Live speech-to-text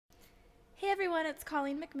Hey everyone, it's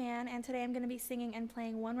Coleen McMahon, and today I'm going to be singing and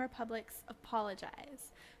playing One Republic's Apologize.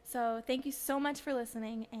 So thank you so much for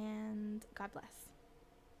listening, and God bless.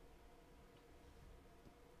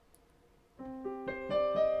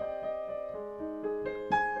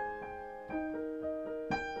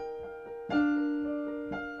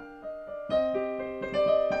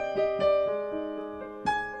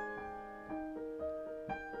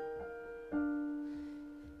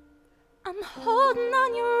 I'm holding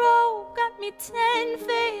on your rope, got me 10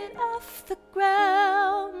 feet off the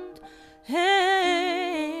ground.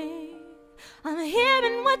 Hey, I'm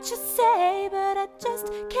hearing what you say, but I just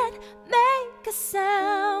can't make a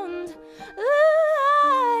sound.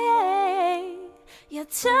 Ooh, yeah. You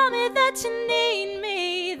tell me that you need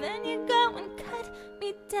me, then you go and cut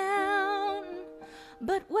me down.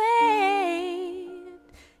 But wait,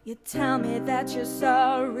 you tell me that you're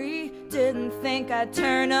sorry, didn't think I'd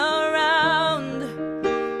turn around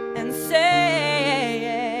and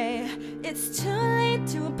say it's too late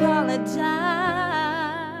to apologize.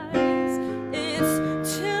 It's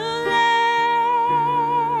too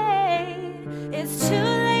late. It's too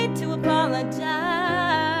late to apologize.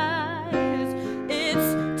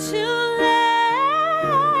 It's too late.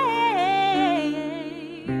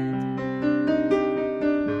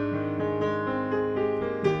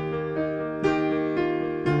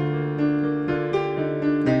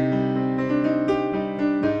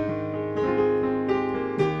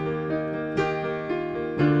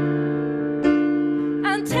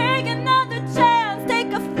 Take another chance,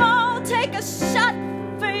 take a fall, take a shot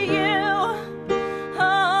for you.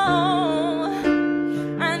 Oh,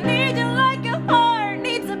 I need you like your heart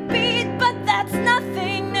needs a beat, but that's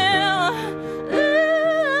nothing new.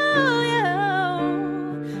 Ooh, yeah.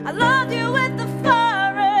 I loved you with the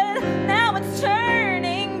fire, now it's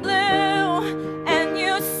turning blue. And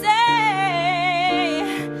you say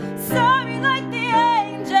sorry like the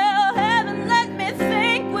angel heaven let me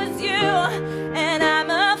think was you. And I'm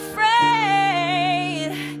afraid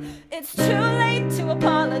it's too late to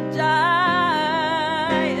apologize.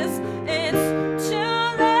 It's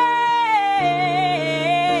too late.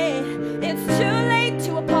 It's too late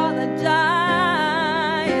to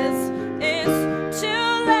apologize. It's too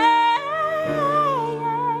late.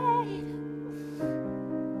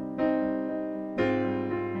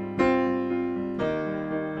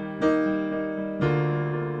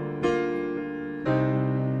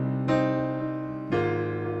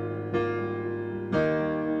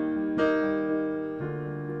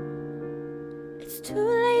 It's too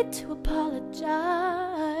late to apologize.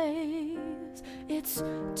 It's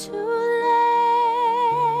too late.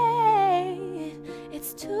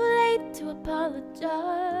 It's too late to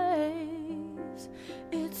apologize.